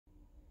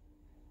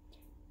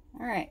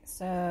Alright,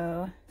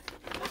 so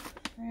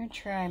we're going to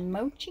try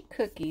mochi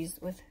cookies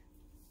with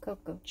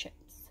cocoa chips.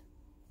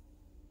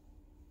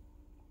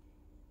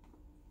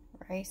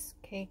 Rice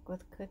cake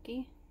with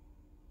cookie.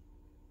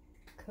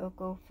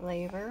 Cocoa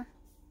flavor.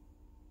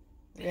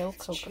 Real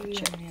cocoa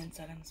chips. On the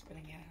inside, I'm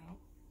spitting it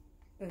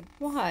out.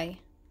 Why?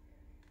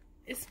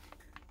 It's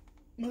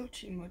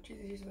mochi. Mochi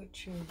is usually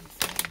chewy.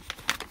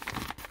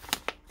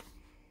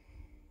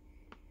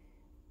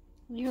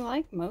 You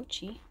like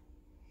mochi.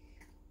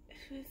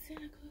 Who's seen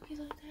a cookie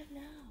like that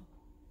now?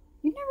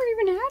 You never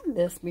even had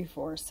this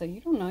before, so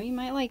you don't know. You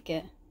might like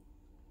it.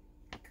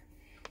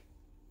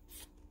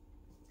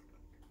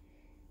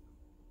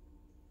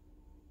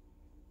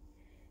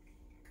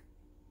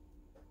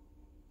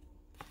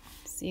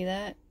 See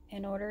that?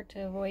 In order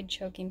to avoid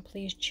choking,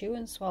 please chew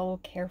and swallow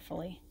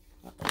carefully.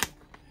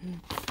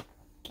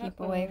 Keep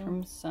away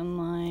from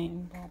sunlight.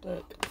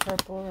 Look,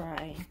 purple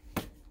rice.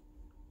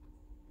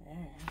 Yeah.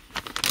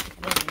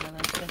 I didn't know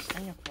that's the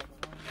thing of purple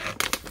rice.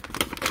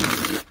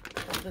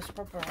 Well, this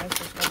purple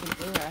rice is probably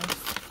blue rice,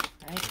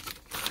 right?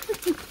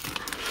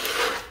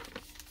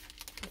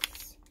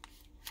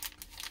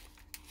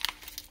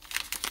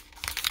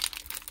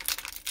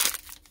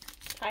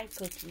 Thai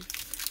cookies.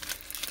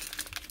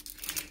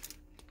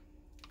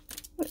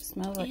 It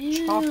smells like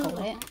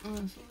chocolate. It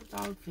smells like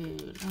dog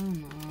food. Oh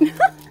no.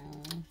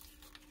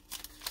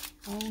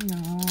 Oh no.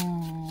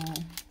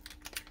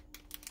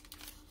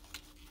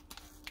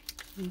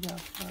 You go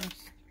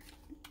first.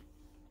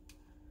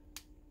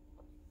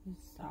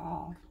 It's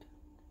soft.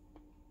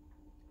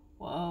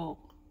 Whoa.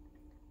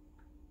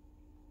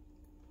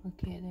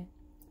 Look at it.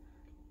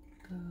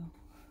 Go.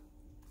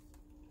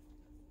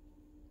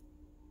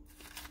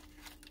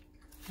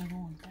 I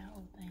don't want that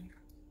whole thing.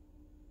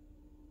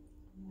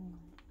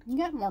 You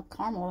got more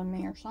caramel than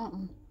me or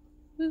something.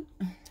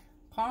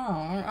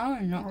 Caramel? I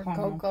don't know. Or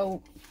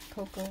Caramel.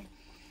 cocoa.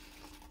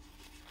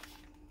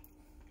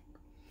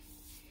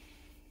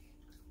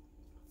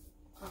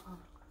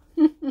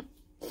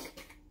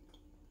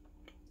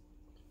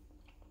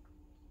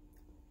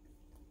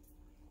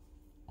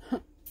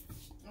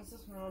 This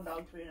is no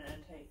dog food and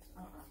it tastes.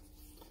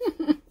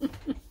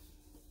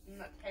 And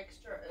the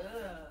texture,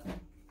 ugh.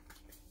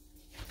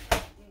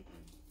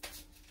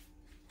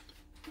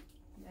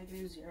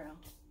 -0.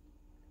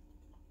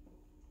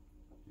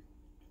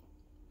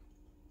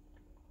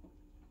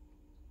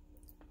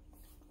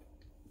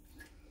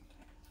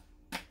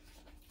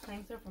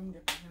 Things are from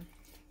Japan.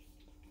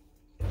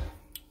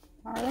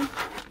 Are they?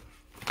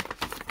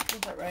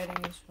 That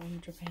writing is from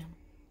Japan.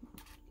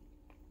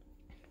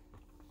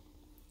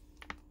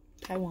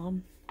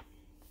 Taiwan.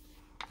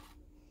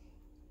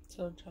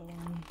 So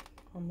Taiwan,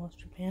 almost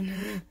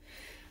Japan.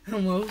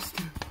 Almost.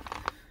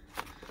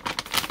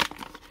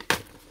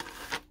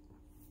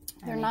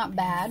 They're not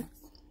bad,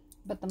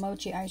 but the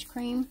mochi ice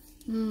cream,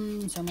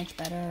 so much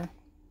better.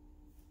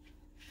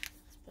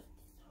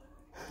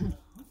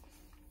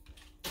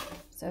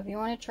 So if you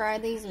want to try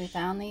these, we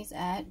found these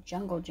at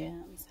Jungle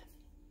Gems.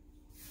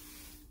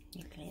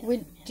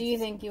 Do you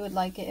think you would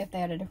like it if they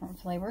had a different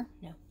flavor?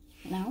 No.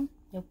 No?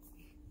 Nope.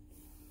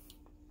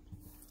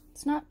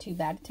 It's not too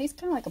bad. It tastes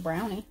kind of like a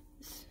brownie.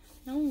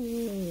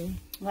 No.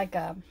 Like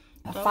a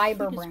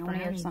fiber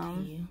brownie or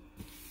something.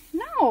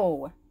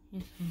 No!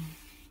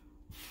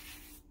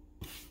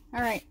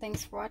 Alright,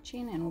 thanks for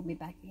watching, and we'll be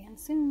back again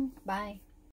soon. Bye.